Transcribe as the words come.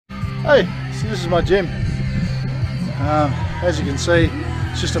Hey, so this is my gym. As you can see,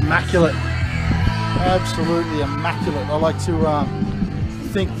 it's just immaculate. Absolutely immaculate. I like to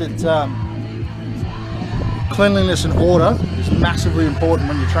think that cleanliness and order is massively important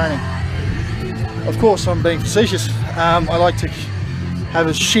when you're training. Of course, I'm being facetious. I like to have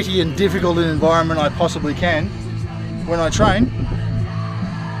as shitty and difficult an environment I possibly can when I train.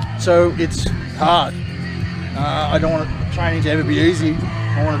 So it's hard. I don't want training to ever be easy.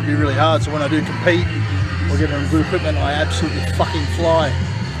 I want it to be really hard. So when I do compete or get on good equipment, I absolutely fucking fly.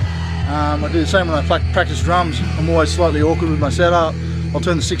 I do the same when I practice drums. I'm always slightly awkward with my setup. I'll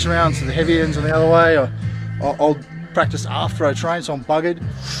turn the 6 rounds to the heavy ends on the other way, or I'll practice after I train, so I'm buggered.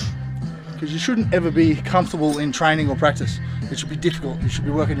 Because you shouldn't ever be comfortable in training or practice. It should be difficult. You should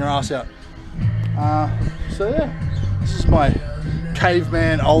be working your ass out. So yeah, this is my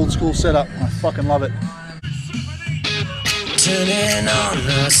caveman old school setup. I fucking love it. Turning on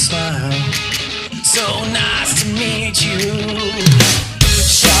a smile. So nice to meet you.